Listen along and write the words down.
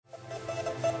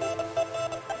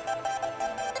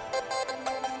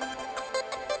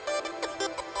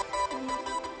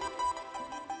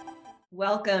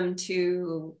Welcome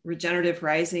to Regenerative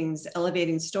Rising's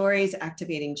Elevating Stories,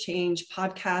 Activating Change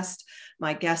podcast.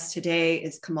 My guest today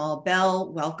is Kamal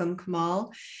Bell. Welcome,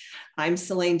 Kamal. I'm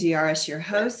Selene Diaris, your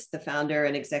host, the founder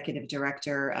and executive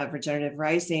director of Regenerative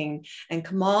Rising. And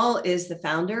Kamal is the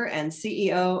founder and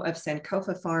CEO of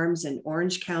Sankofa Farms in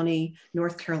Orange County,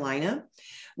 North Carolina,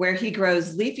 where he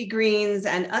grows leafy greens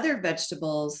and other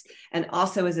vegetables, and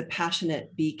also is a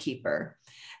passionate beekeeper.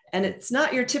 And it's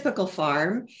not your typical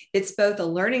farm. It's both a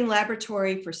learning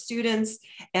laboratory for students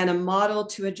and a model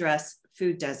to address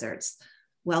food deserts.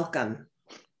 Welcome.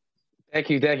 Thank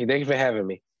you for having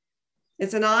me.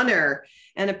 It's an honor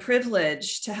and a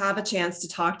privilege to have a chance to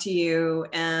talk to you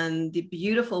and the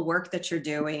beautiful work that you're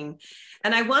doing.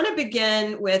 And I want to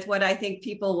begin with what I think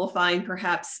people will find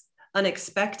perhaps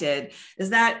unexpected, is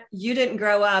that you didn't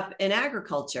grow up in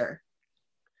agriculture.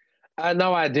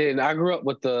 No, I didn't. I grew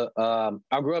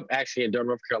up actually in Durham,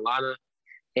 North Carolina,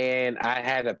 and I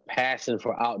had a passion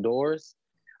for outdoors.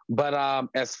 But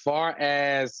as far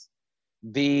as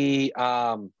the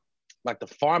the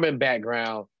farming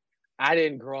background, I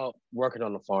didn't grow up working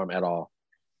on the farm at all.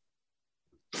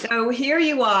 So here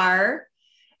you are,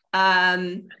 not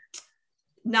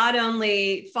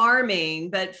only farming,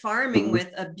 but farming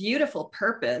with a beautiful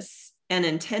purpose and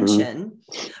intention.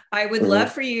 I would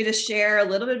love for you to share a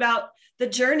little bit about the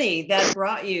journey that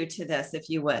brought you to this, if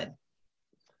you would.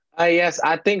 Yes,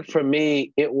 I think for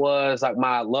me, it was like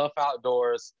my love for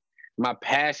outdoors, my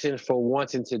passion for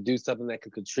wanting to do something that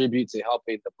could contribute to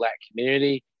helping the Black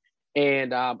community.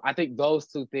 And I think those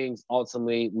two things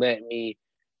ultimately led me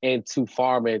into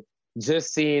farming,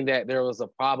 just seeing that there was a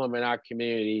problem in our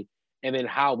community and then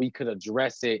how we could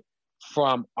address it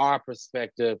from our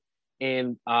perspective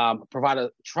and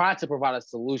try to provide a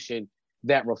solution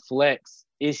that reflects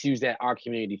issues that our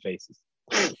community faces.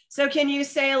 So can you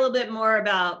say a little bit more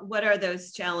about what are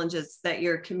those challenges that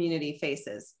your community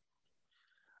faces?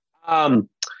 I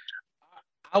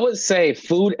would say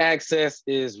food access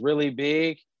is really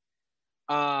big.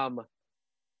 I'm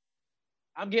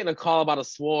getting a call about a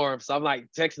swarm, so I'm like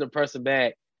texting the person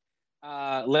back,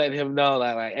 letting him know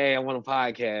like, hey, I want a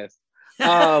podcast.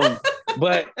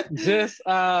 But just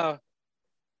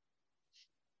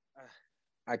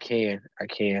I can't.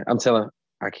 I'm telling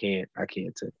I can't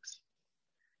text.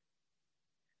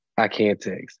 I can't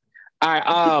text.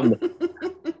 All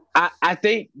right. I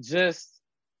think just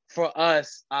for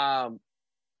us,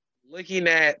 looking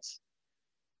at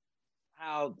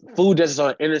how food deserts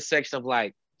are an intersection of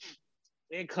like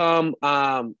income,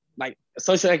 like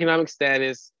socioeconomic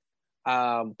status,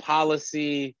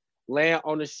 policy, land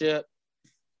ownership,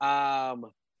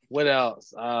 what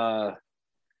else?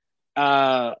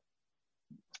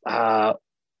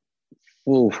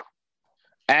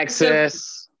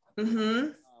 Access.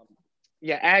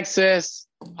 Access,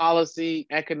 policy,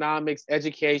 economics,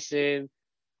 education.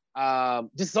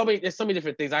 Just there's so many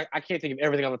different things. I can't think of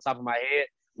everything on the top of my head.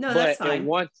 No, that's fine.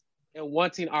 And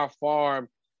wanting our farm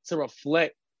to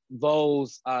reflect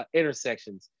those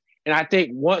intersections. And I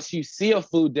think once you see a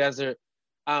food desert,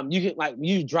 you can, like,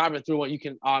 you driving through it, you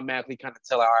can automatically kind of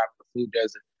tell, all right, the food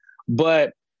desert.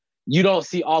 But you don't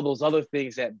see all those other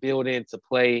things that build into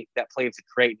play, that play into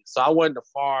creating. So I wanted the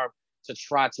farm to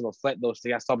try to reflect those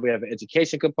things. I saw we have an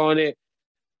education component.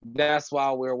 That's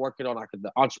why we're working on like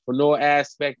the entrepreneur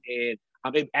aspect, and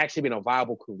it actually been a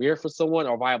viable career for someone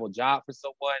or a viable job for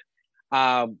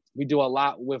someone. We do a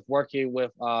lot with working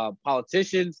with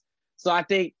politicians. So I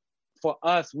think for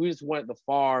us, we just wanted the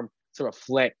farm to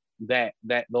reflect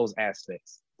those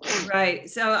aspects. Right.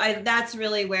 So that's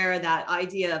really where that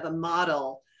idea of a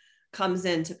model comes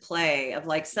into play, of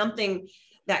like something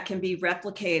that can be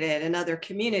replicated in other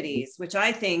communities, which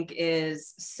I think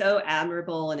is so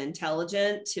admirable and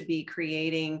intelligent, to be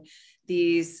creating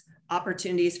these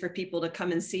opportunities for people to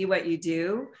come and see what you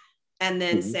do. And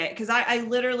then say, because I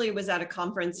literally was at a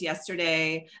conference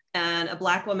yesterday and a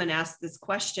Black woman asked this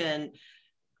question.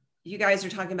 You guys are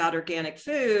talking about organic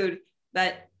food,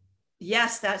 but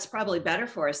yes, that's probably better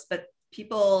for us. But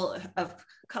people of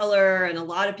color and a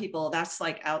lot of people, that's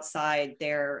like outside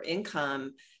their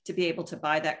income to be able to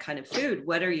buy that kind of food.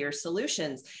 What are your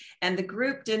solutions? And the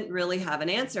group didn't really have an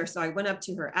answer. So I went up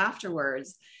to her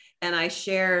afterwards and I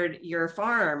shared your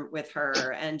farm with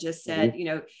her and just said, you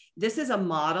know, this is a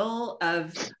model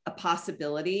of a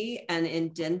possibility. And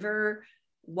in Denver,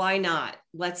 why not?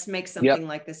 Let's make something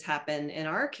like this happen in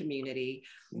our community.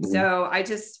 So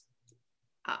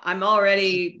I'm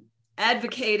already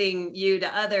advocating you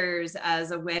to others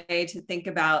as a way to think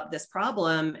about this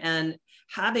problem and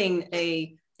having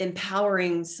a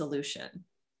empowering solution.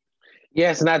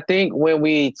 Yes, and I think when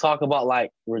we talk about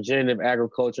like regenerative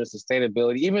agriculture,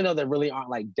 sustainability, even though there really aren't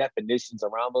like definitions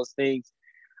around those things,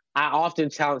 I often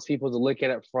challenge people to look at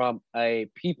it from a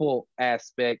people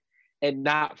aspect and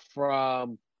not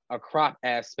from a crop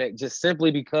aspect, just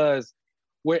simply because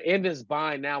we're in this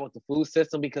bind now with the food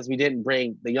system because we didn't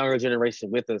bring the younger generation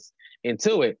with us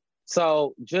into it.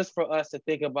 So just for us to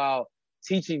think about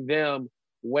teaching them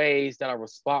ways that are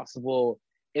responsible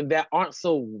and that aren't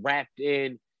so wrapped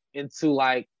into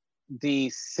like the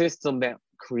system that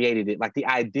created it, like the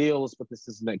ideals, but the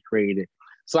system that created it.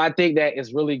 So I think that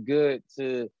it's really good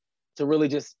to really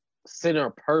just center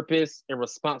purpose and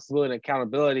responsibility and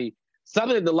accountability,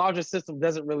 something that the larger system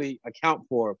doesn't really account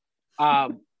for.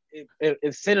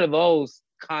 It center those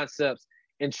concepts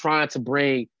in trying to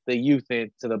bring the youth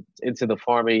into the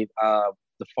farming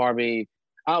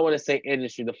I don't want to say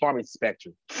industry, the farming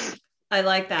spectrum. I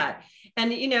like that.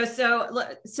 And, so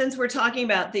since we're talking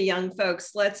about the young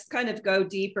folks, let's kind of go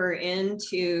deeper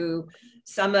into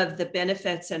some of the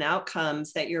benefits and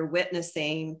outcomes that you're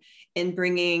witnessing in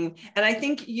bringing, and I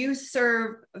think you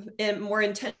serve more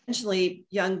intentionally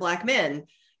young Black men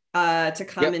to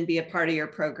come Yep. and be a part of your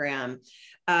program.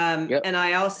 Yep. And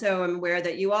I also am aware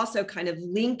that you also kind of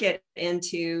link it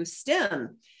into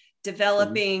STEM,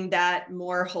 developing that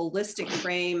more holistic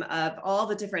frame of all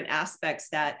the different aspects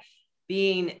that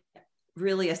being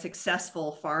really a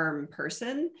successful farm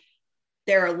person,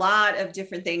 there are a lot of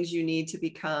different things you need to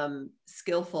become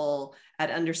skillful at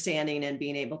understanding and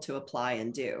being able to apply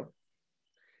and do.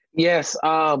 Yes.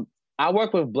 I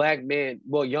work with Black men,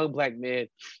 well, young Black men,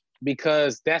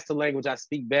 because that's the language I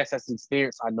speak best. That's the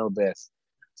experience I know best.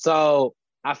 So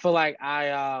I feel like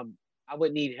I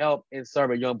would need help in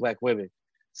serving young Black women.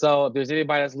 So if there's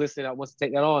anybody that's listening that wants to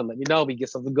take that on, let me know. We get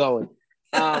something going.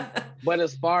 But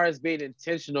as far as being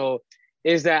intentional,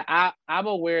 is that I'm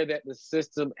aware that the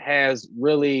system has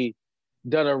really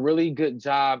done a really good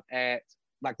job at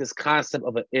like this concept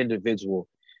of an individual.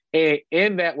 And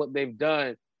in that, what they've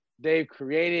done, they've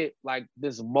created like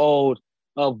this mold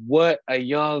of what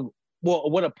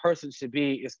what a person should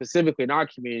be, and specifically in our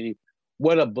community,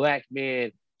 what a Black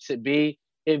man should be.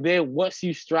 And then once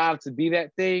you strive to be that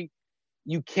thing,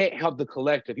 you can't help the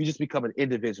collective. You just become an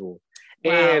individual.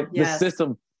 And Wow. Yes.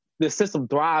 the system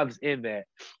thrives in that.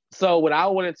 So what I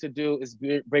wanted to do is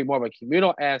bring more of a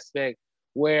communal aspect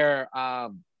where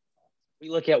we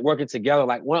look at working together.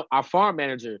 Like our farm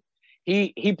manager,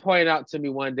 he pointed out to me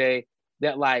one day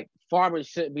that like farming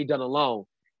shouldn't be done alone.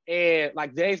 And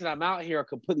like days that I'm out here are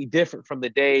completely different from the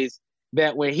days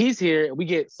that when he's here, we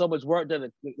get so much work done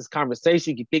in this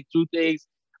conversation, you can think through things,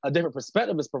 a different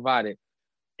perspective is provided.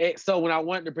 And so when I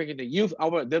wanted to bring in the youth, I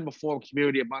wanted them to form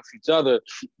community amongst each other.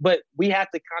 But we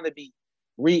have to kind of be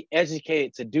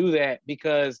re-educated to do that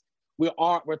because we're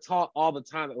taught all the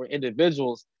time that we're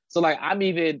individuals. So like I'm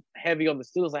even heavy on the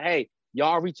students, like, hey,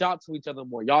 y'all reach out to each other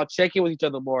more, y'all check in with each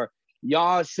other more.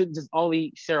 Y'all shouldn't just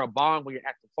only share a bond when you're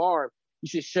at the farm. You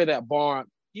should share that bond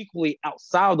equally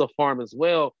outside of the farm as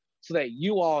well, so that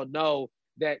you all know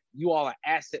that you all are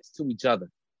assets to each other.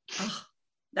 Oh,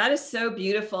 that is so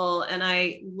beautiful. And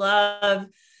I love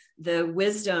the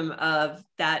wisdom of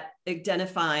that,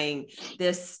 identifying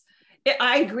this.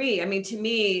 I agree. I mean, to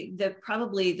me, a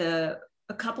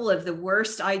couple of the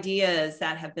worst ideas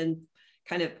that have been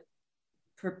kind of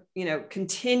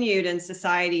continued in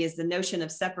society is the notion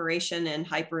of separation and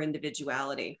hyper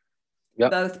individuality,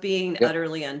 Yep. both being Yep.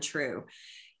 utterly untrue.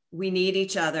 We need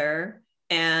each other,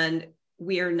 and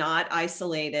we are not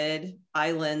isolated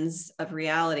islands of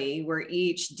reality. We're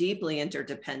each deeply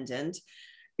interdependent.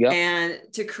 Yep. And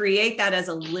to create that as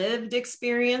a lived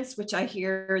experience, which I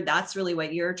hear that's really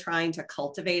what you're trying to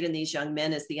cultivate in these young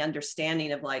men, is the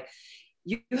understanding of like,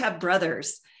 you have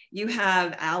brothers, you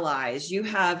have allies, you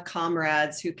have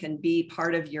comrades who can be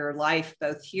part of your life,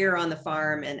 both here on the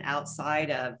farm and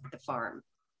outside of the farm.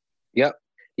 Yep.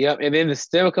 Yep. And then the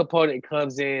STEM component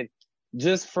comes in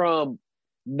just from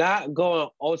not going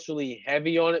ultra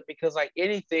heavy on it, because like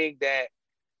anything that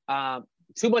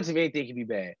too much of anything can be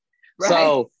bad. Right.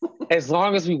 So as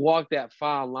long as we walk that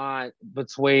fine line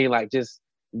between like just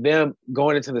them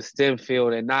going into the STEM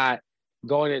field and not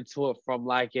going into it from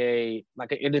like an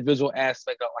individual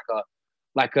aspect of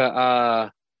like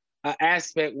a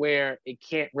aspect where it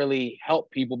can't really help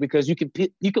people, because you can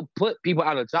put people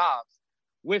out of jobs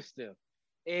with STEM.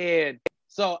 And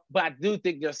so, but I do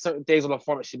think there's certain things on the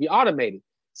farm that should be automated.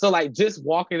 So like just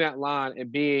walking that line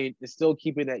and still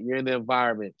keeping that you're in the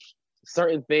environment,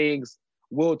 certain things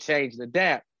will change and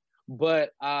adapt.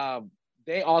 But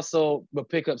they also will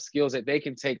pick up skills that they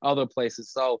can take other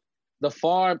places. So the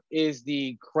farm is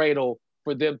the cradle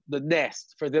for them, the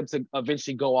nest for them to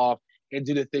eventually go off and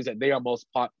do the things that they are most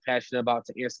passionate about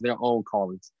to answer their own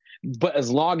callings. But as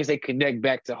long as they connect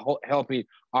back to helping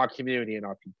our community and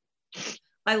our people.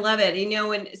 I love it. You know,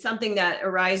 when something that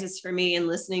arises for me in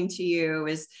listening to you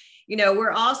is, you know,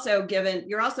 you're also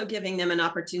giving them an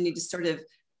opportunity to sort of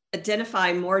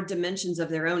identify more dimensions of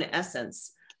their own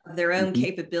essence, of their own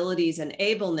capabilities and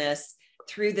ableness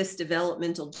through this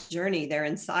developmental journey they're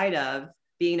inside of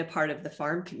being a part of the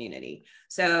farm community.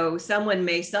 So someone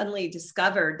may suddenly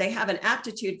discover they have an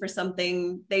aptitude for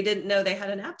something they didn't know they had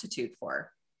an aptitude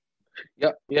for.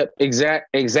 Yep,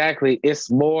 exactly.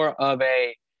 It's more of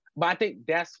but I think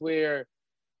that's where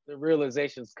the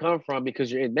realizations come from,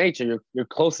 because you're in nature, you're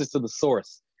closest to the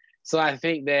source. So I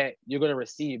think that you're going to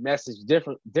receive message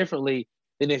differently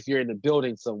than if you're in the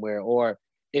building somewhere, or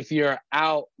if you're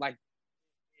out like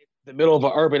the middle of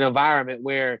an urban environment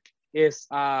where it's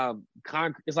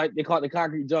concrete. It's like they call it the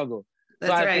concrete jungle.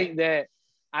 That's so right.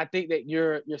 I think that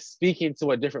you're speaking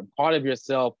to a different part of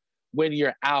yourself when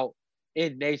you're out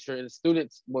in nature, and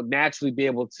students will naturally be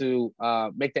able to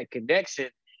make that connection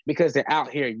because they're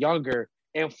out here younger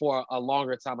and for a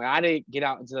longer time. Like, I didn't get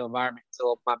out into the environment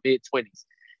until my mid-20s.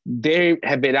 They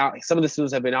have been out. Some of the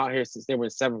students have been out here since they were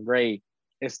in 7th grade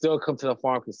and still come to the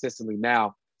farm consistently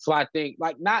now. So I think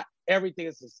like not everything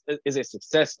is a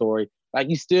success story. Like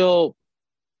I still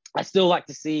like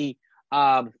to see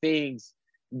things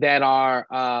that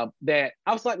are that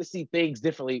I also like to see things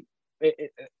differently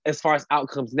as far as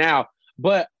outcomes now.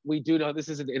 But we do know this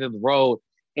isn't the end of the road,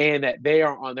 and that they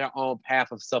are on their own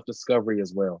path of self-discovery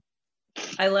as well.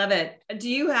 I love it. Do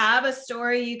you have a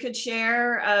story you could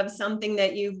share of something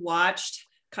that you've watched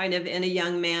kind of in a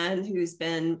young man who's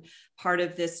been part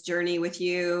of this journey with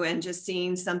you, and just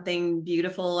seeing something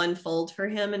beautiful unfold for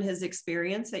him and his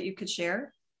experience that you could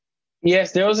share?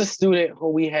 Yes, there was a student who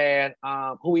we had,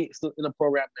 who we in the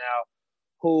program now,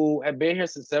 who had been here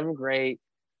since 7th grade.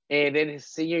 And then his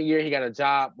senior year, he got a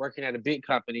job working at a big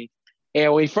company.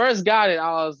 And when he first got it,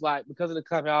 I was like, because of the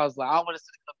company, I was like, I don't want to see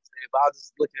the company today, but I was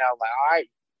just looking at it like, all right,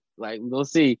 like, we're going to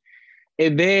see.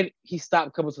 And then he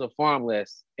stopped coming to the farm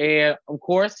list. And of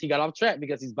course, he got off track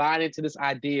because he's buying into this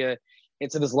idea,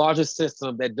 into this larger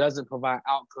system that doesn't provide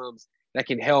outcomes that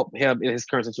can help him in his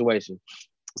current situation.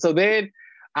 So then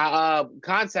I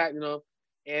contacted him,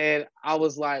 and I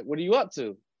was like, what are you up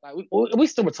to? Like, we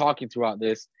still were talking throughout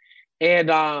this.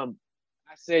 And I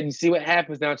said, you see what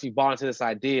happens now that you bought into this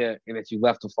idea and that you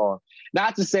left the farm.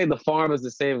 Not to say the farm is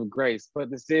the saving grace, but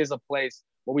this is a place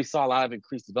where we saw a lot of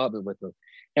increased development with them.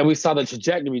 And we saw the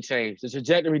trajectory change. The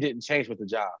trajectory didn't change with the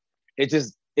job. It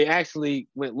actually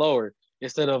went lower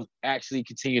instead of actually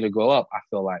continue to go up, I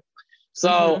feel like.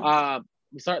 So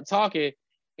we started talking,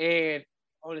 and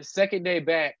on the second day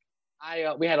back,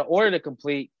 we had an order to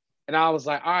complete. And I was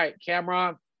like, all right,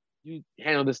 Cameron, you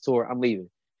handle this tour. I'm leaving.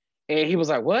 And he was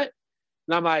like, what?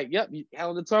 And I'm like, yep, you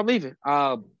handle the tour. I'm leaving.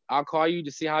 I'll call you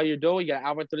to see how you're doing. You got an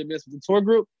hour and 30 minutes with the tour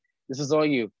group. This is on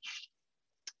you.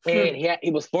 And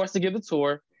he was forced to give the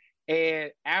tour.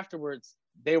 And afterwards,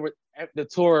 the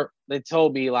tour, they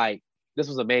told me, like, this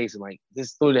was amazing. Like,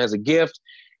 this student has a gift.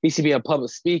 He should be in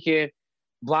public speaking,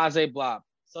 blase, blah.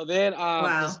 So then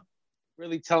Wow. just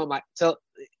really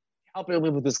helping him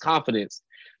with his confidence,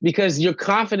 because your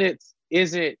confidence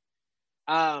isn't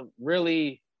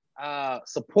really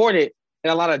supported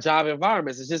in a lot of job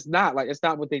environments. It's just not, like, it's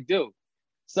not what they do.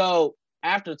 So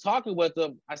after talking with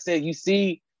them, I said, you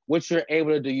see what you're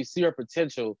able to do. You see your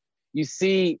potential. You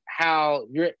see how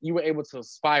you were able to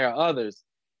inspire others.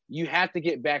 You have to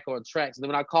get back on track. So then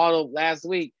when I called him last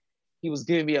week, he was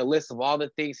giving me a list of all the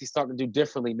things he's starting to do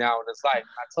differently now in his life.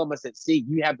 I told him, I said, see,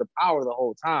 you have the power the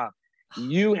whole time.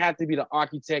 You have to be the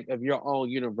architect of your own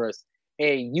universe.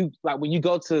 And you, like, when you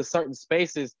go to certain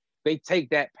spaces, they take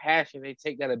that passion, they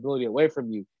take that ability away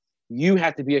from you. You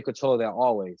have to be in control of that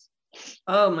always.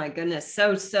 Oh my goodness.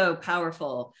 So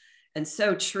powerful and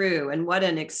so true. And what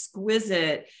an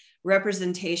exquisite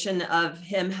representation of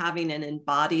him having an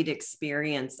embodied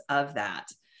experience of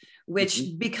that,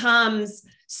 which becomes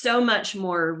so much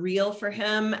more real for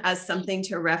him as something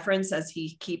to reference as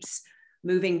he keeps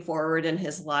moving forward in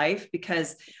his life.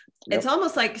 Because it's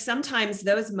almost like sometimes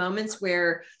those moments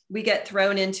where we get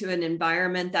thrown into an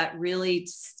environment that really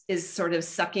is sort of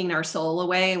sucking our soul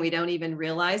away and we don't even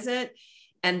realize it.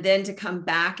 And then to come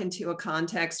back into a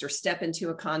context or step into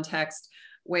a context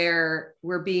where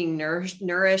we're being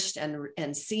nourished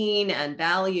and seen and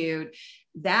valued,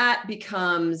 that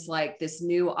becomes like this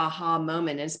new aha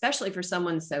moment. And especially for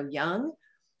someone so young,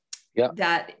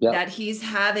 that he's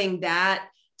having that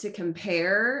to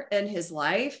compare in his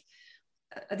life.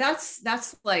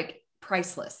 That's like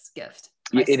priceless gift.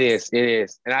 Priceless. It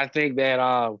is. And I think that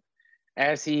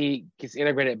as he gets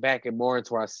integrated back and more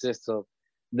into our system,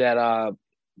 that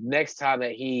next time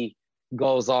that he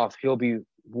goes off, he'll be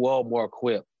well more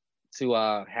equipped to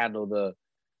handle the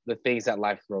things that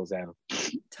life throws at him.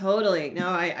 Totally. No,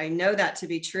 I know that to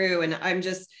be true. And I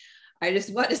just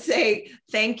want to say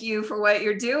thank you for what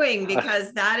you're doing,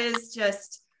 because that is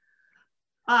just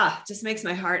makes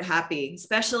my heart happy,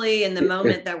 especially in the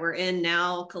moment that we're in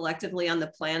now collectively on the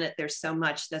planet. There's so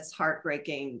much that's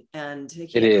heartbreaking, and you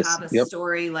can't have a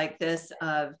story like this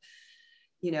of,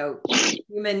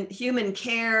 human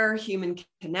care, human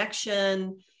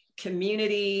connection,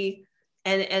 community,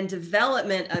 and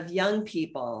development of young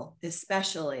people,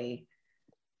 especially.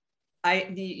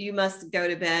 You must go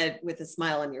to bed with a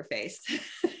smile on your face.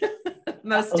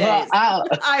 Most days. I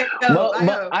hope.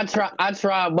 I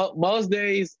try. Most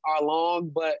days are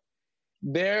long, but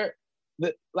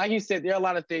like you said, there are a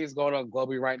lot of things going on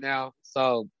globally right now.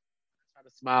 So I try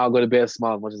to smile, go to bed,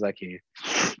 smile as much as I can.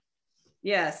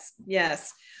 Yes.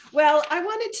 Well, I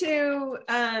wanted to,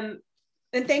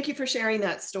 and thank you for sharing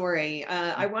that story.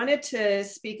 I wanted to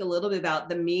speak a little bit about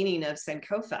the meaning of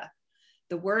Sankofa,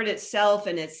 the word itself,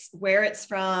 and where it's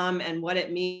from and what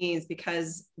it means,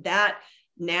 because that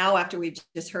now, after we've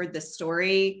just heard the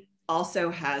story, also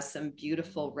has some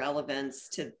beautiful relevance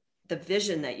to the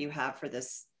vision that you have for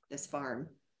this farm.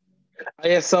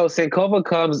 Yeah, so Sankofa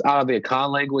comes out of the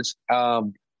Akan language,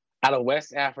 out of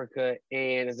West Africa,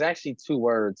 and it's actually two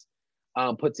words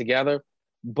put together.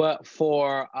 But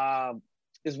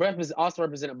it's also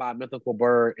represented by a mythical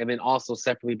bird, and then also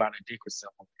separately by the Adinkra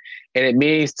symbol. And it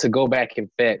means to go back and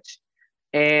fetch.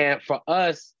 And for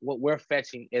us, what we're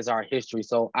fetching is our history.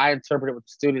 So I interpret it with the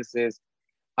students is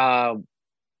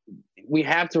we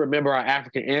have to remember our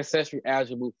African ancestry as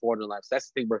we move forward in life. So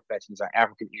that's the thing we're fetching, is our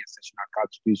African ancestry, our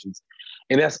contributions.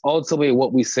 And that's ultimately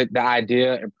what we set, the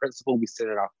idea and principle we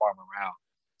centered our farm around.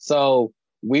 So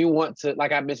we want to,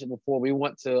 like I mentioned before, we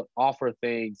want to offer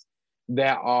things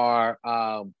that are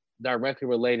directly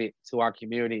related to our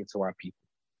community and to our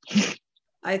people.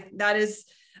 That is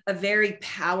a very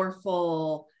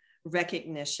powerful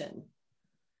recognition.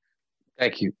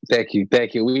 Thank you.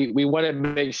 We want to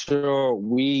make sure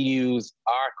we use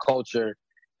our culture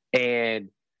and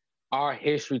our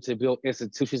history to build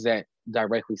institutions that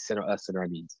directly center us and our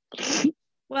needs.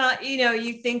 Well,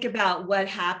 you think about what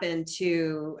happened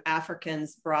to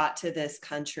Africans brought to this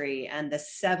country and the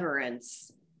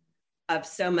severance of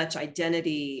so much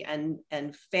identity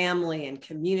and family and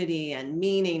community and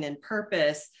meaning and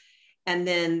purpose. And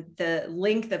then the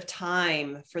length of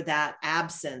time for that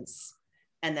absence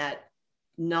and that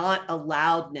not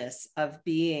allowedness of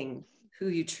being who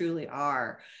you truly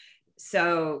are.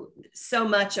 So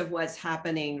much of what's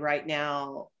happening right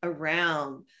now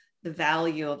around the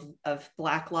value of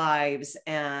Black lives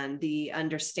and the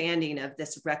understanding of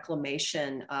this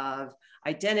reclamation of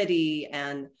identity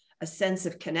and a sense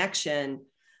of connection.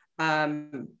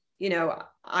 I'm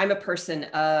a person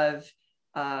of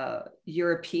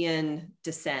European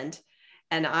descent,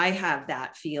 and I have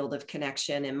that field of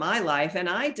connection in my life. And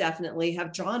I definitely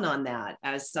have drawn on that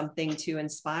as something to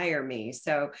inspire me.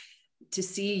 So to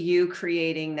see you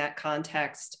creating that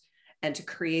context and to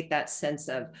create that sense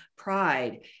of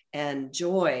pride and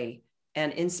joy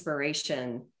and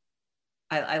inspiration,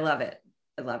 I love it.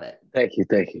 I love it. Thank you.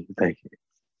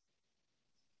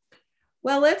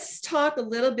 Well, let's talk a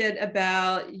little bit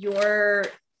about your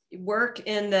work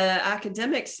in the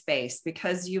academic space,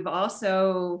 because you've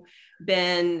also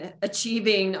been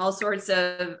achieving all sorts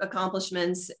of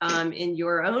accomplishments in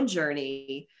your own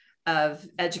journey of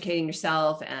educating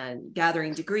yourself and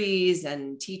gathering degrees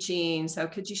and teaching. So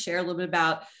could you share a little bit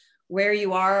about where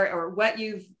you are or what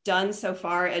you've done so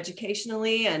far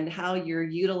educationally and how you're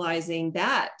utilizing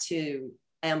that to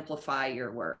amplify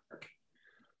your work?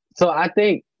 So I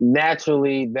think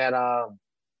naturally that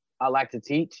I like to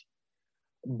teach,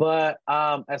 but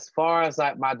as far as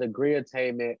like my degree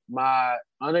attainment, my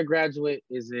undergraduate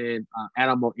is in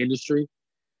animal industry.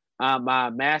 My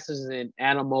master's is in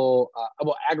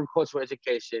agricultural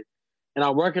education, and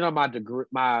I'm working on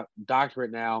my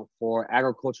doctorate now for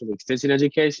agricultural extension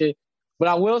education. But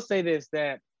I will say this,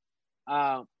 that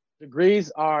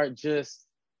degrees are just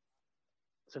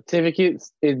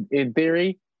certificates in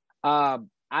theory.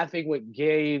 I think what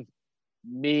gave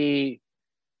me,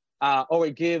 or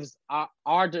it gives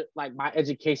my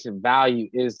education value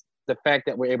is the fact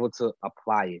that we're able to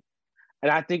apply it. And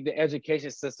I think the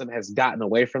education system has gotten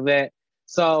away from that.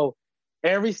 So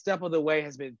every step of the way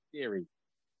has been theory.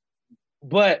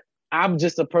 But I'm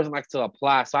just a person who likes to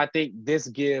apply. So I think this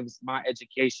gives my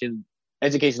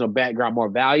educational background more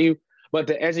value. But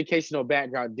the educational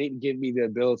background didn't give me the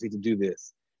ability to do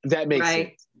this. If that makes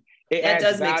sense. It That adds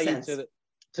does make value sense.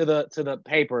 to the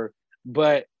paper,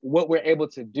 but what we're able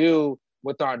to do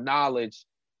with our knowledge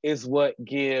is what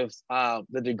gives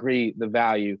the degree the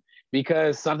value,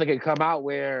 because something can come out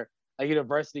where a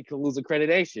university can lose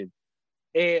accreditation.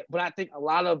 But I think a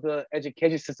lot of the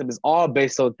education system is all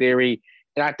based on theory,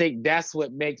 and I think that's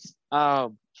what makes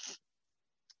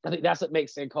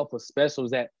Sankofa special,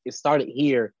 is that it started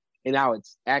here and now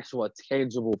it's actual a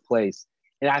tangible place.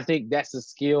 And I think that's the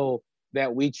skill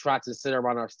that we try to sit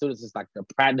around our students, is like the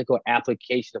practical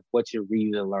application of what you're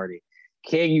reading and learning.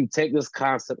 Can you take this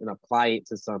concept and apply it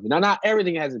to something? Now, not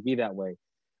everything has to be that way,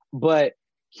 but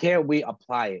can we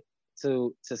apply it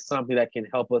to something that can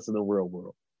help us in the real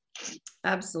world?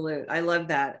 Absolute. I love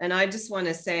that. And I just want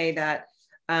to say that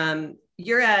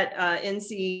you're at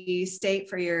NC State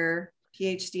for your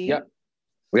PhD.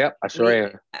 Yep, I sure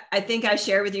am. I think I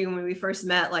shared with you when we first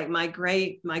met, like my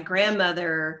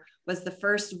grandmother was the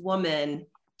first woman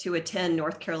to attend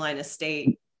North Carolina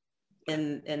State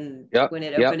when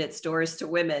it opened its doors to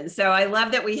women. So I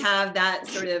love that we have that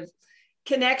sort of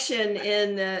connection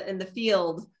in the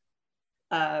field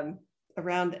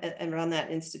around that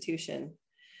institution.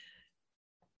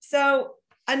 So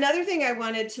another thing I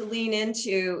wanted to lean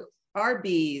into are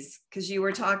bees, because you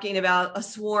were talking about a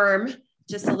swarm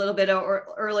just a little bit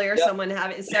earlier. Someone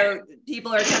having, so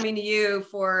people are coming to you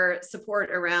for support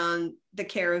around the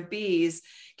care of bees.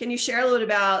 Can you share a little bit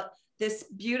about this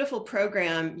beautiful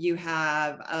program you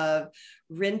have of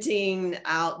renting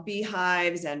out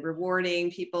beehives and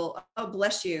rewarding people, oh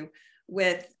bless you,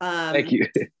 with thank you,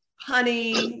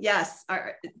 honey? Yes,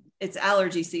 it's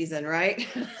allergy season, right?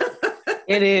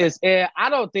 It is, and I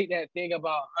don't think that thing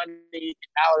about honey and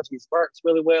allergies works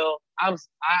really well. I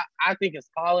think it's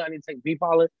pollen. I need to take bee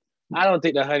pollen. I don't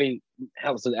think the honey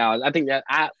helps with allergies. I think that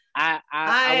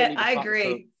I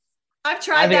agree. I've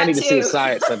tried that too. I need to see the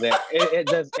science of that. It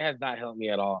has not helped me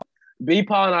at all. Bee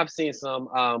pollen, I've seen some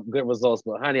good results,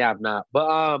 but honey, I've not.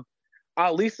 But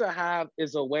Lisa Hive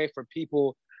is a way for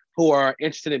people who are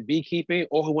interested in beekeeping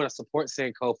or who want to support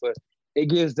Sankofa. It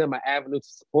gives them an avenue to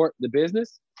support the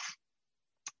business.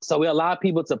 So we allow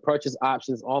people to purchase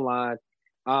options online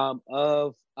of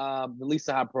the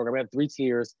Lisa Hive program. We have 3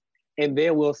 tiers, and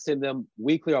then we'll send them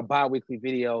weekly or bi-weekly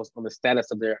videos on the status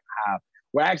of their hive.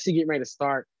 We're actually getting ready to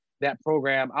start that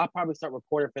program. I'll probably start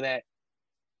recording for that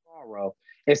tomorrow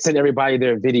and send everybody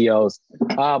their videos.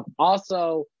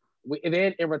 Also,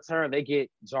 then in return, they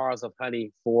get jars of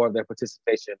honey for their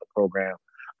participation in the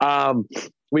program.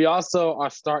 We also are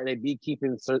starting a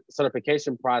beekeeping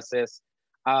certification process.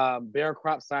 Bear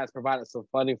Crop Science provided some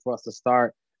funding for us to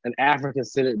start an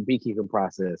African-centered beekeeping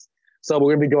process. So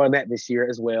we're going to be doing that this year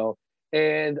as well.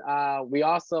 And we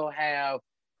also have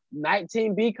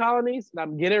 19 bee colonies, and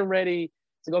I'm getting ready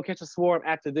to go catch a swarm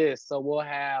after this. So we'll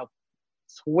have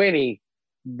 20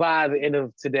 by the end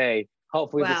of today.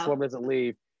 Hopefully the swarm doesn't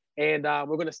leave. And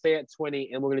we're going to stay at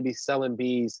 20, and we're going to be selling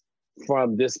bees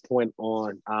from this point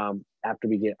on after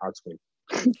we get our 20.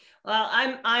 Well,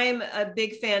 I'm a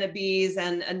big fan of bees,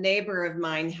 and a neighbor of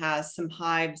mine has some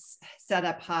hives set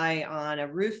up high on a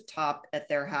rooftop at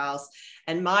their house.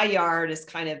 And my yard is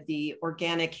kind of the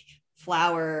organic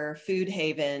flower food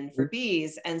haven for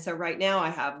bees. And so right now I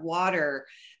have water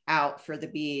out for the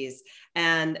bees.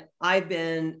 And I've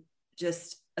been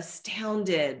just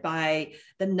astounded by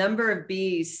the number of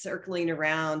bees circling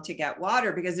around to get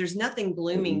water, because there's nothing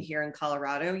blooming here in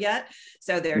Colorado yet.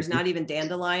 So there's not even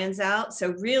dandelions out.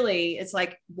 So really it's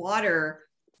like water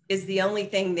is the only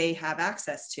thing they have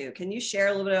access to. Can you share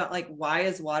a little bit about, like, why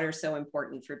is water so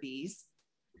important for bees?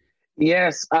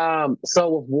 Yes. So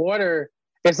with water,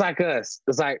 it's like us.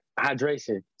 It's like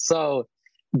hydration. So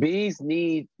bees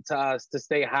need to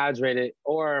stay hydrated,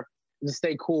 or to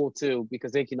stay cool too,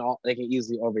 because they can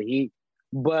easily overheat.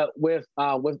 But with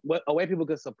a way people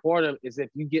can support them is if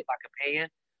you get like a pan,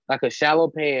 like a shallow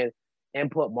pan, and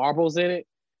put marbles in it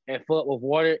and fill it with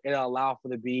water, it'll allow for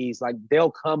the bees, like,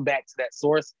 they'll come back to that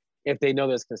source if they know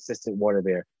there's consistent water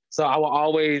there. So I will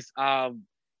always,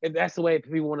 if that's the way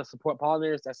people want to support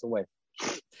pollinators, that's the way.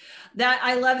 That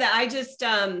I love that. I just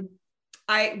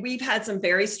we've had some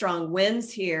very strong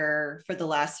winds here for the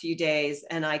last few days,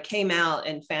 and I came out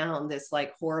and found this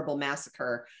like horrible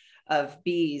massacre of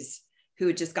bees who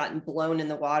had just gotten blown in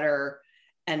the water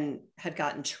and had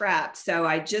gotten trapped. So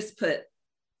I just put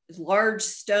large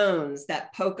stones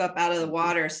that poke up out of the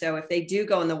water. So if they do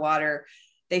go in the water,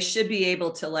 they should be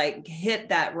able to like hit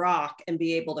that rock and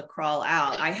be able to crawl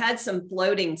out. I had some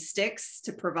floating sticks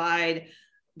to provide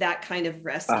that kind of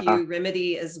rescue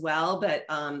remedy as well. But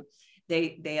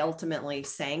they ultimately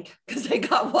sank because they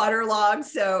got waterlogged.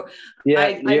 So Yeah,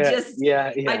 I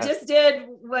yeah. just did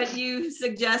what you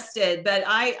suggested, but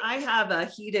I have a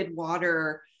heated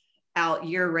water out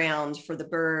year round for the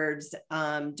birds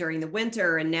during the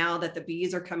winter. And now that the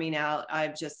bees are coming out,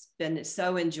 I've just been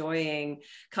so enjoying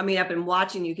coming up and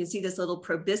watching. You can see this little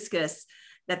proboscis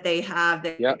that they have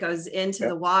that goes into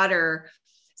the water.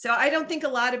 So I don't think a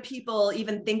lot of people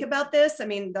even think about this. I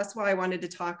mean, that's why I wanted to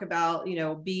talk about, you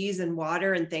know, bees and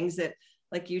water and things that,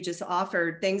 like you just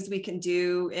offered, things we can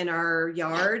do in our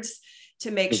yards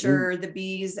to make sure the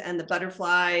bees and the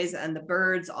butterflies and the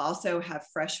birds also have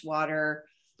fresh water,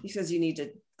 because you need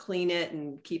to clean it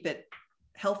and keep it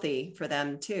healthy for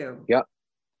them too. Yep.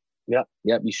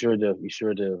 You sure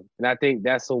do. And I think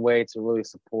that's a way to really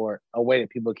support, a way that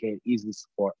people can easily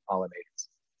support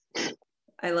pollinators.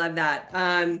 I love that.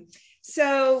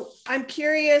 So I'm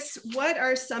curious, what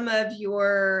are some of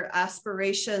your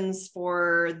aspirations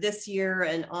for this year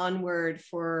and onward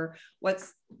for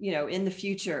what's, you know, in the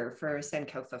future for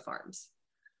Sankofa Farms?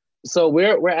 So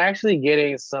we're actually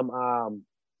getting some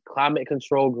climate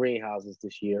control greenhouses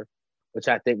this year, which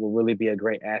I think will really be a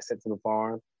great asset to the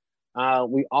farm.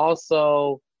 We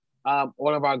also,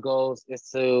 one of our goals is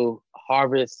to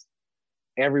harvest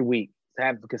every week, to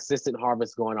have a consistent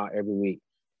harvest going on every week.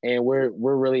 And we're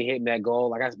really hitting that goal.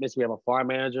 Like I mentioned, we have a farm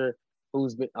manager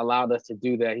who's been allowed us to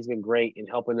do that. He's been great in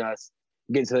helping us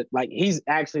get to, like, he's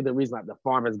actually the reason like the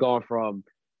farm has gone from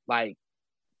like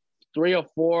 3 or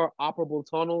 4 operable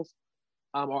tunnels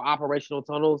or operational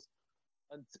tunnels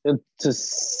to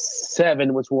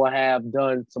 7, which we'll have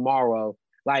done tomorrow.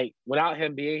 Like without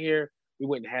him being here, we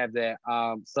wouldn't have that.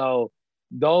 So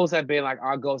those have been like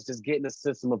our goals, just getting a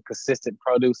system of consistent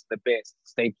produce, the best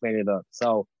stay planted up.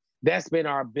 So that's been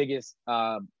our biggest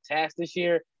task this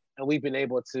year, and we've been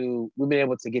able to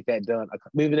get that done.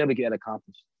 We've been able to get that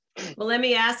accomplished. Well, let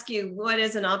me ask you, what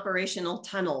is an operational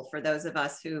tunnel for those of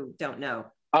us who don't know?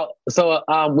 So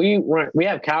we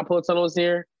have cowpea tunnels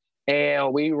here,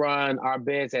 and we run our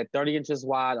beds at 30 inches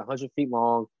wide, 100 feet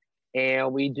long,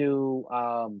 and we do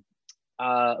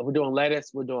if we're doing lettuce,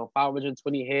 we're doing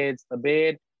 520 heads a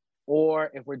bed,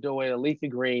 or if we're doing a leafy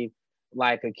green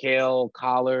like a kale,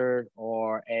 collard,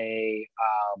 or a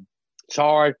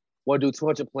chard, we'll do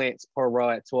 200 plants per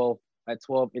row at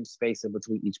 12-inch spacing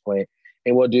between each plant,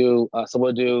 and we'll do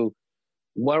 2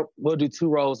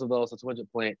 rows of those, so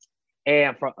 200 plants.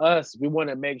 And for us, we want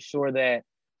to make sure that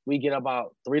we get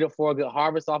about 3 to 4 good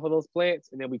harvests off of those plants,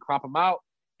 and then we crop them out.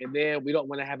 And then we don't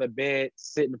want to have a bed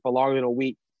sitting for longer than a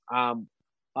week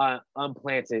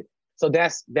unplanted. So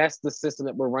that's the system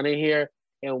that we're running here.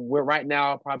 And we're right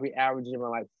now probably averaging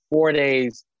about like 4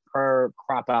 days per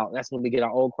crop out. That's when we get our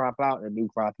old crop out and new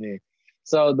crop in.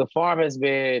 So the farm has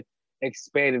been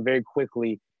expanded very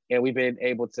quickly, and we've been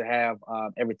able to have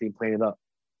everything planted up.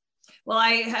 Well,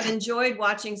 I have enjoyed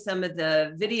watching some of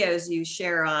the videos you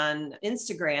share on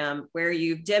Instagram where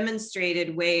you've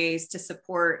demonstrated ways to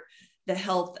support the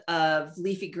health of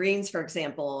leafy greens. For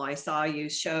example, I saw you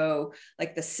show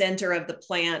like the center of the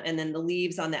plant and then the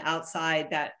leaves on the outside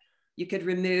that you could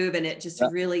remove, and it just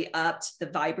really upped the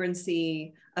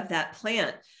vibrancy of that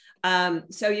plant.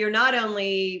 So you're not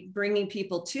only bringing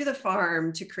people to the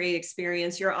farm to create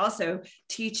experience, you're also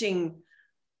teaching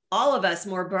all of us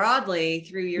more broadly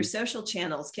through your social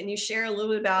channels. Can you share a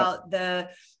little bit about the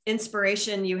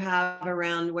inspiration you have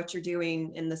around what you're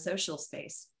doing in the social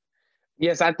space?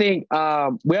 Yes, I think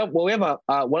we have one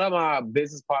of our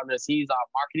business partners. He's our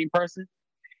marketing person,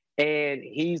 and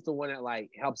he's the one that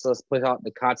like helps us put out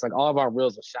the content. Like all of our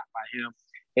reels are shot by him,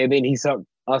 and then he's helped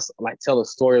us like tell the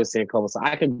story of Sankofa. So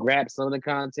I can grab some of the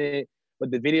content,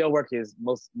 but the video work is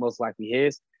most likely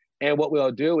his. And what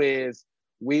we'll do is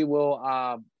we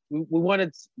will we want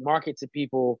to market to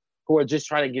people who are just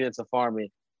trying to get into farming,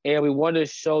 and we want to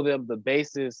show them the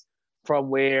basis from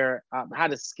where how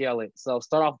to scale it. So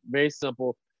start off very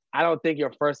simple. I don't think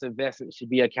your first investment should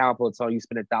be a cowpea until you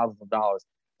spend thousands of dollars.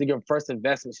 I think your first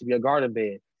investment should be a garden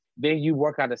bed. Then you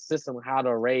work out a system on how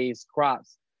to raise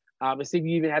crops. And see if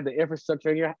you even have the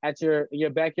infrastructure in your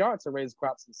backyard to raise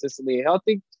crops consistently and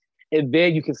healthy. And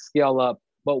then you can scale up.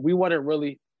 But we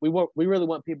really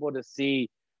want people to see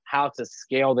how to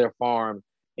scale their farm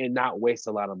and not waste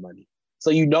a lot of money. So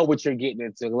you know what you're getting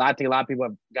into. I think a lot of people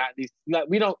have got these.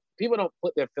 People don't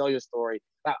put their failure story.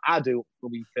 I do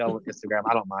when we fail on Instagram.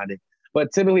 I don't mind it.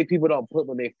 But typically people don't put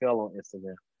when they fail on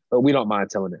Instagram. But we don't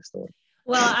mind telling that story.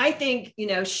 Well, I think,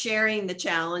 sharing the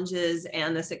challenges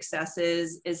and the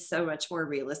successes is so much more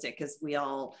realistic, because we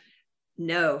all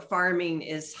know farming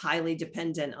is highly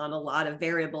dependent on a lot of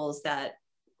variables that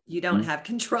you don't have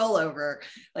control over.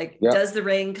 Like, does the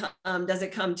rain come? Does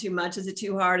it come too much? Is it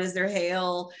too hard? Is there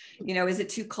hail? You know, is it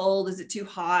too cold? Is it too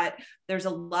hot? There's a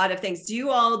lot of things. Do you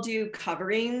all do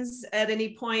coverings at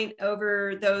any point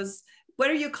over those? What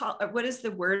are you call? What is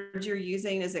the word you're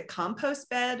using? Is it compost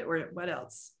bed or what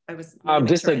else? I was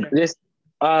just a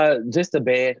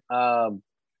bed.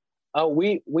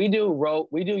 We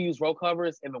do use row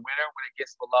covers in the winter when it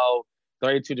gets below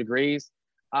 32 degrees.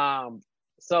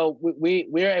 So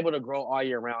we're able to grow all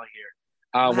year round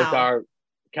here with our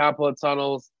compost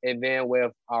tunnels, and then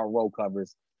with our row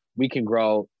covers, we can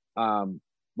grow our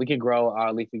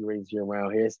leafy greens year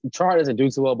round here. Chard doesn't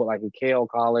do so well, but like a kale,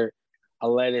 collard, a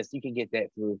lettuce, you can get that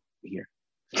through here.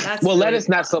 Lettuce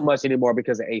not so much anymore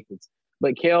because of aphids,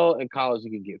 but kale and collards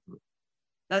you can get through.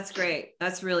 That's great.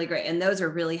 That's really great, and those are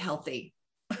really healthy.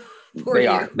 They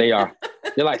are.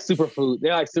 They're like superfood.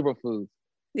 They're like superfoods.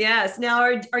 Yes. Now,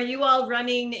 are you all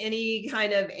running any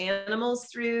kind of animals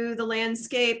through the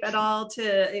landscape at all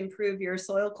to improve your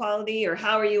soil quality, or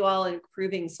how are you all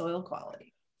improving soil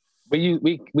quality?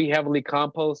 We heavily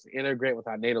compost, integrate with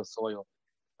our native soil.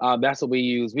 That's what we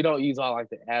use. We don't use all like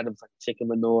the additives like chicken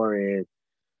manure and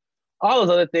all those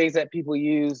other things that people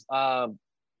use. I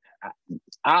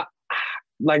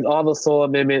like all the soil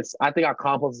amendments. I think our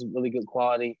compost is really good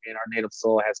quality, and our native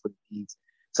soil has what it needs.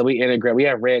 So we integrate. We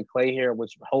have red clay here,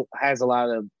 which has a lot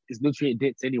of it's nutrient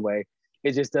dense anyway.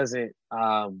 It just doesn't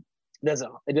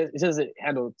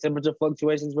handle temperature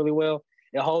fluctuations really well.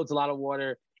 It holds a lot of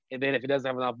water, and then if it doesn't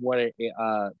have enough water, it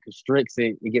constricts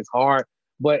it. It gets hard.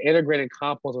 But integrating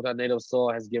compost with our native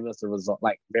soil has given us a result,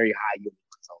 like very high yielding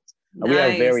results. Nice. We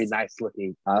have very nice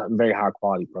looking, very high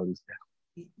quality produce now.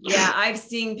 Yeah, I've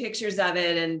seen pictures of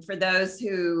it. And for those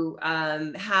who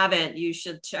haven't, you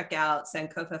should check out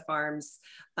Sankofa Farms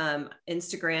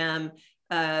Instagram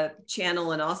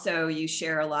channel. And also you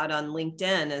share a lot on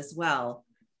LinkedIn as well.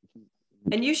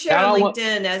 And you share on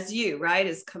LinkedIn as you, right?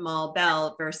 As Kamal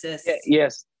Bell versus.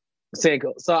 Yes.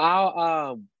 Sanko.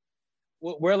 So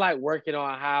we're like working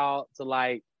on how to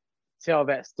like tell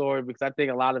that story, because I think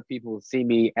a lot of people see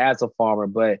me as a farmer,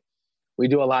 but we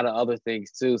do a lot of other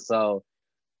things too. So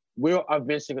we're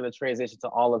eventually going to transition to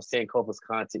all of Sankofa's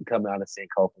content coming out of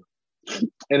Sankofa.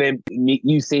 And then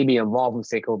you see me involved with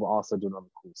Sankofa also doing other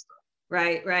cool stuff.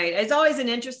 Right. It's always an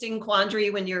interesting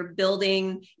quandary when you're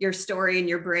building your story and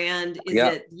your brand. Is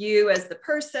it you as the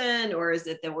person, or is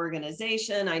it the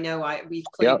organization? I know we've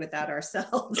played with that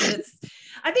ourselves.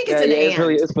 I think it's an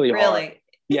and. It's really hard.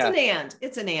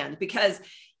 It's an and because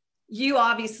you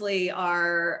obviously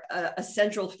are a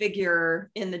central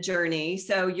figure in the journey.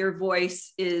 So your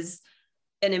voice is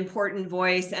an important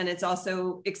voice, and it's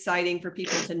also exciting for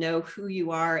people to know who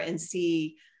you are and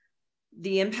see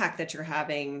the impact that you're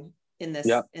having in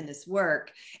this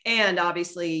work. And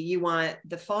obviously you want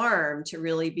the farm to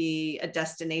really be a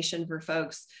destination for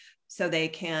folks so they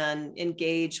can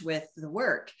engage with the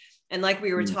work. And like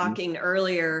we were talking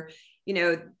earlier, you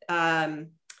know, I'm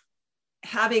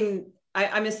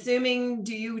assuming,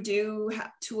 do you do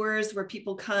tours where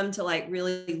people come to like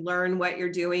really learn what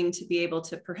you're doing to be able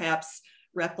to perhaps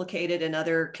replicate it in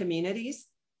other communities?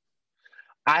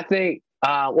 I think,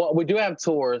 we do have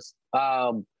tours,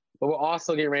 but we're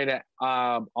also getting ready to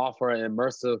offer an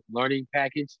immersive learning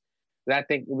package that I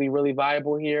think will be really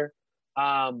valuable here.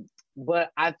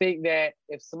 But I think that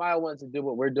if somebody wants to do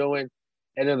what we're doing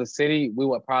in the city, we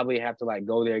would probably have to like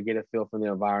go there and get a feel for the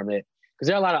environment. Because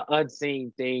there are a lot of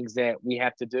unseen things that we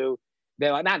have to do.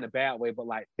 They're like, not in a bad way, but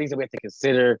like things that we have to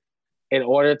consider in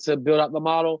order to build up the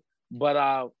model.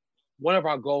 But one of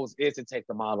our goals is to take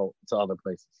the model to other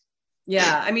places.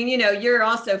 Yeah. I mean, you know, you're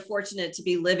also fortunate to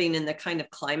be living in the kind of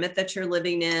climate that you're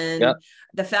living in. Yep.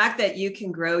 The fact that you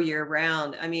can grow year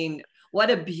round. I mean,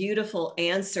 what a beautiful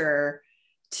answer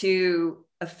to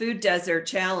a food desert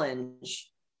challenge.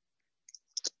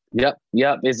 Yep.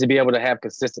 Is to be able to have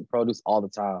consistent produce all the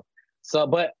time. So,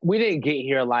 but we didn't get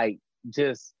here like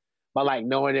just by like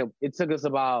knowing it. It took us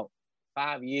about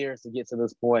 5 years to get to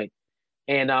this point.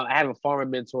 And I have a farmer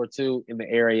mentor too in the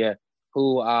area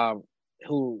who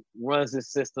runs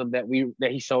this system that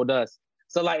he showed us.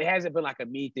 So like it hasn't been like a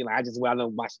me thing. Like I just went out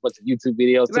and watched a bunch of YouTube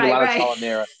videos, took a lot of trial and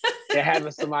error, and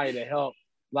having somebody to help.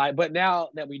 Like, but now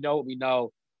that we know what we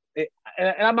know, and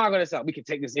I'm not gonna say we can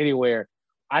take this anywhere.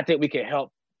 I think we can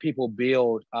help people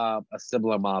build a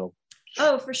similar model.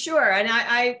 Oh, for sure. And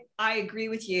I agree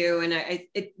with you. And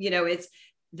it's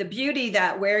the beauty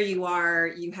that where you are,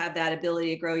 you have that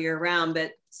ability to grow year round,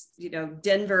 but you know,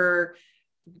 Denver,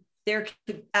 there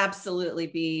could absolutely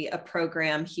be a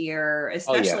program here,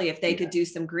 especially if they could do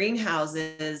some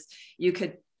greenhouses. You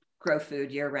could grow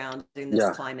food year round in this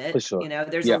Yeah, climate. for sure. You know,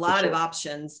 there's Yeah, a for lot of sure.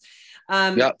 options.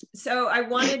 Yep. So I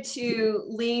wanted to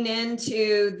lean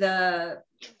into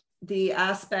the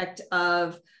aspect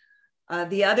of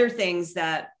the other things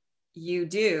that you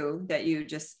do that you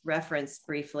just referenced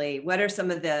briefly. What are some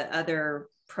of the other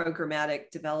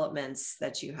programmatic developments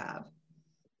that you have?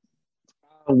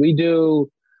 We do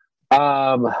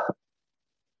um,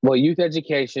 well, youth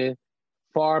education,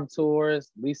 farm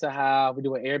tours, Lisa Howe. We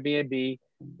do an Airbnb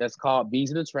that's called Bees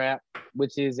in the Trap,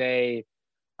 which is a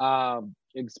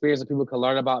experience where people can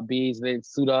learn about bees and then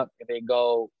suit up and then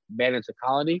go manage a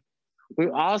colony. We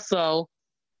also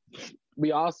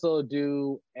we also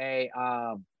do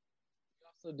uh,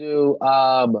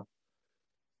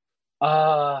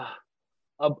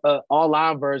 a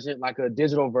online version, like a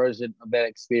digital version of that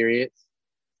experience.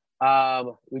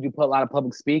 We do put a lot of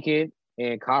public speaking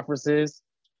and conferences,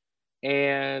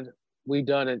 and we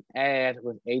done an ad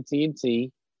with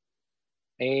AT&T,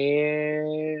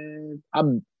 and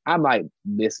I'm like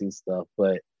missing stuff,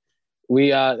 but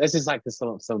we that's just like some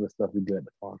of the stuff we do at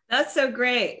the farm. That's so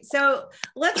great. So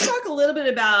let's talk a little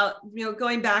bit about, you know,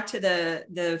 going back to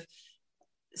the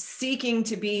seeking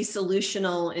to be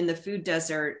solutional in the food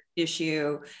desert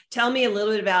issue. Tell me a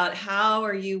little bit about how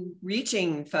are you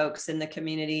reaching folks in the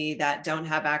community that don't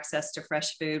have access to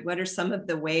fresh food? What are some of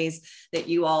the ways that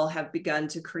you all have begun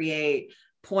to create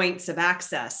points of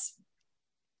access?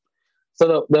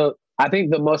 So the I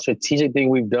think the most strategic thing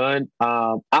we've done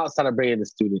outside of bringing the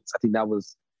students, I think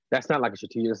that's not like a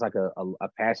strategic, it's like a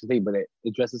passion thing, but it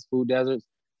addresses food deserts.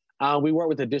 We work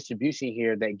with a distribution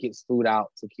here that gets food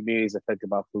out to communities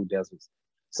affected by food deserts.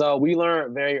 So we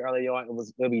learned very early on it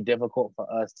was going to be difficult for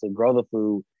us to grow the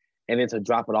food and then to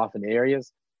drop it off in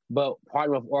areas. But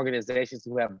partnering with organizations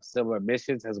who have similar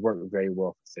missions has worked very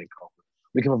well for Sankofa.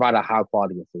 We can provide a high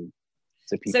quality of food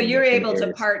to people. So you're able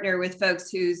to partner with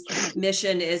folks whose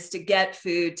mission is to get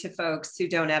food to folks who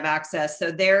don't have access.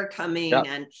 So they're coming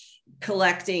and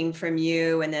collecting from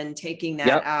you and then taking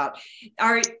that out.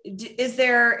 Is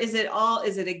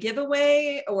it a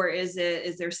giveaway, or is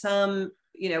there some,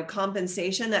 you know,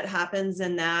 compensation that happens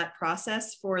in that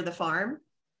process for the farm?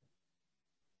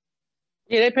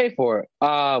 Yeah, they pay for it.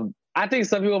 I think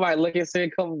some people might look at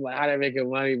Sankofa like how they're making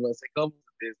money, but Sankofa is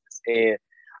a business,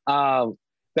 and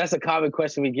that's a common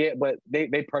question we get. But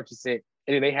they purchase it,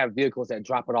 and then they have vehicles that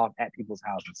drop it off at people's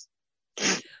houses.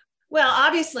 Well,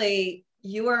 obviously,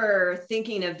 you are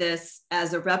thinking of this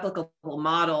as a replicable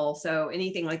model. So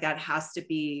anything like that has to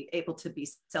be able to be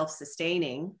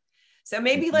self-sustaining. So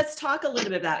maybe let's talk a little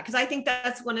bit about it, because I think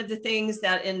that's one of the things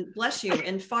that in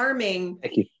farming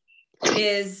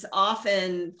is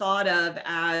often thought of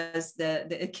as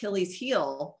the Achilles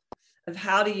heel of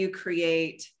how do you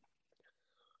create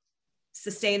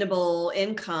sustainable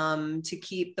income to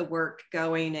keep the work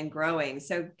going and growing.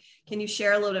 So can you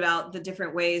share a little about the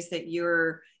different ways that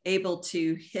you're able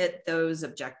to hit those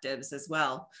objectives as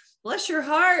well? Bless your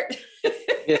heart.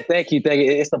 Yeah, thank you.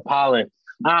 It's the pollen.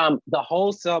 The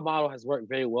wholesale model has worked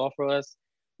very well for us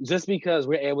just because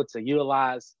we're able to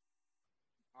utilize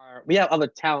we have other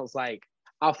talents. Like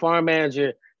our farm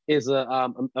manager is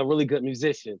a really good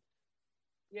musician.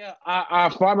 Yeah,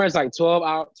 our farm manager is like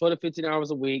 12 to 15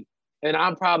 hours a week. And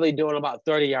I'm probably doing about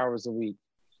 30 hours a week.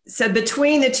 So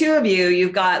between the two of you,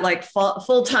 you've got like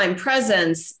full-time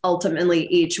presence ultimately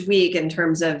each week in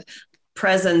terms of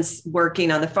presence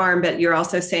working on the farm. But you're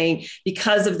also saying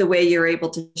because of the way you're able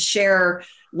to share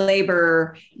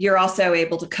labor, you're also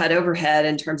able to cut overhead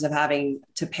in terms of having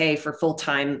to pay for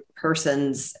full-time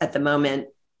persons at the moment.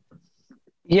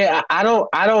 Yeah, I don't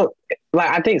like,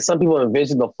 I think some people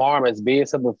envision the farm as being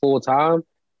something full-time,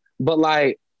 but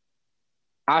like,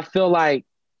 I feel like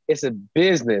it's a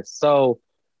business. So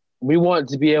we want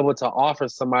to be able to offer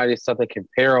somebody something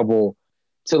comparable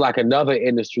to like another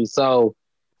industry. So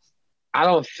I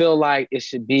don't feel like it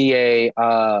should be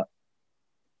I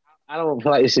don't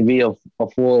feel like it should be a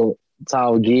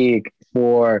full-time gig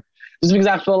just because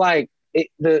I feel like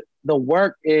the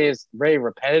work is very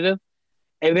repetitive,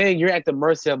 and then you're at the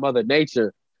mercy of Mother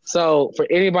Nature. So for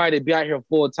anybody to be out here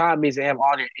full time means they have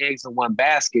all their eggs in one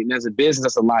basket. And as a business,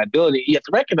 that's a liability. You have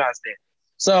to recognize that.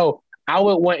 So I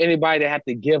wouldn't want anybody to have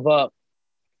to give up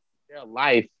their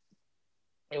life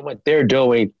and what they're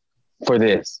doing for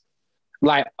this.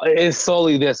 Like, it's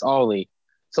solely this only.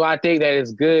 So I think that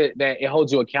it's good that it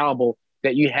holds you accountable,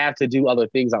 that you have to do other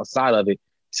things outside of it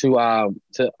to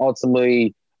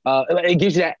ultimately it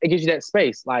gives you that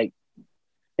space. Like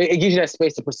it gives you that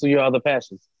space to pursue your other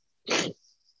passions.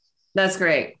 That's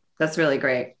great. That's really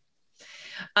great.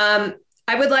 I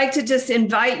would like to just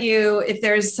invite you, if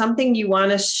there's something you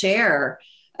want to share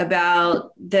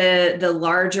about the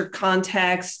larger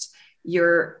context,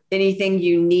 anything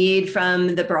you need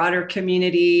from the broader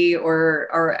community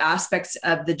or aspects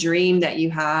of the dream that you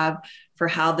have for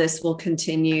how this will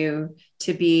continue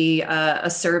to be a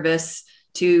service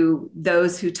to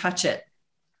those who touch it?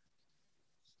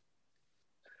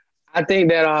 I think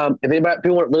that if anybody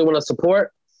people really want to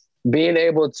support, being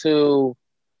able to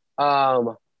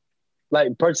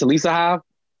like purchase a Lisa Hive,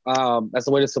 that's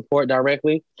a way to support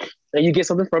directly, and you get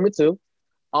something from it too.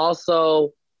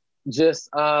 Also, just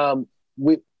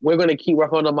we're going to keep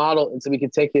working on the model until we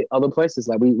can take it other places.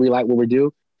 Like we like what we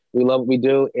do, we love what we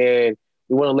do, and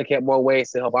we want to look at more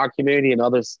ways to help our community and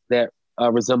others that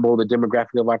resemble the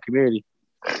demographic of our community,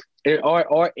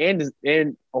 or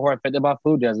affected by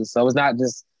food deserts. So it's not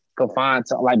just confined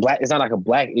to like black. It's not like a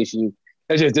black issue.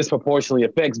 It just disproportionately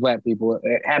affects Black people.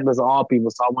 It happens to all people.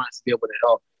 So I want us to be able to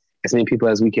help as many people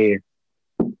as we can.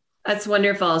 That's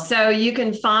wonderful. So you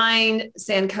can find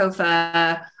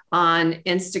Sankofa on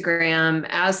Instagram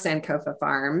as Sankofa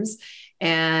Farms.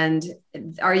 And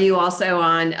are you also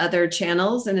on other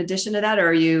channels in addition to that, or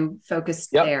are you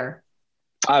focused there?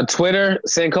 Twitter,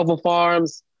 Sankofa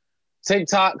Farms,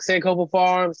 TikTok, Sankofa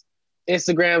Farms,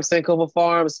 Instagram, Sankofa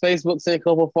Farms, Facebook,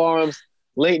 Sankofa Farms,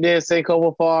 LinkedIn,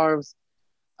 Sankofa Farms.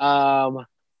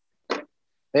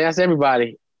 That's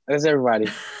everybody. That's everybody.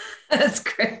 That's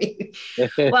great.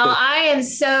 Well, I am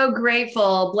so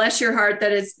grateful. Bless your heart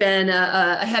that it's been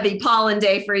a heavy pollen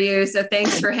day for you. So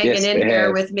thanks for hanging in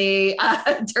here with me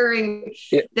during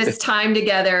this time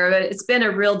together. It's been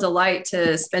a real delight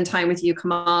to spend time with you,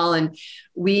 Kamal. And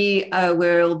we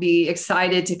will be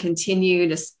excited to continue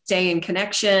to stay in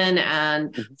connection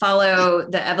and follow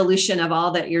the evolution of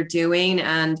all that you're doing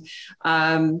and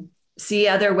see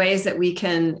other ways that we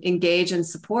can engage and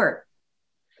support.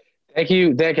 Thank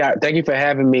you for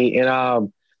having me. And I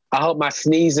hope my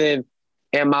sneezing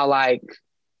and my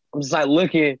I'm just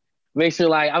looking, make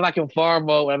sure I'm in farm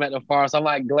mode when I'm at the farm. So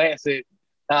I'm glancing.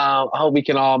 I hope we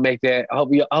can all make that. I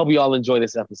hope you all enjoy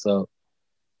this episode.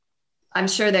 I'm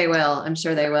sure they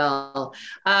will.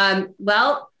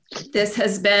 Well, this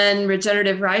has been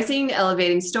Regenerative Rising,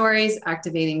 Elevating Stories,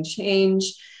 Activating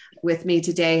Change. With me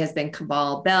today has been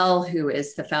Kamal Bell, who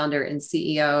is the founder and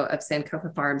CEO of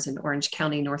Sankofa Farms in Orange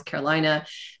County, North Carolina.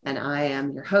 And I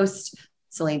am your host,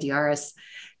 Celine Diaris.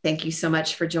 Thank you so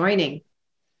much for joining.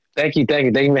 Thank you for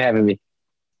having me.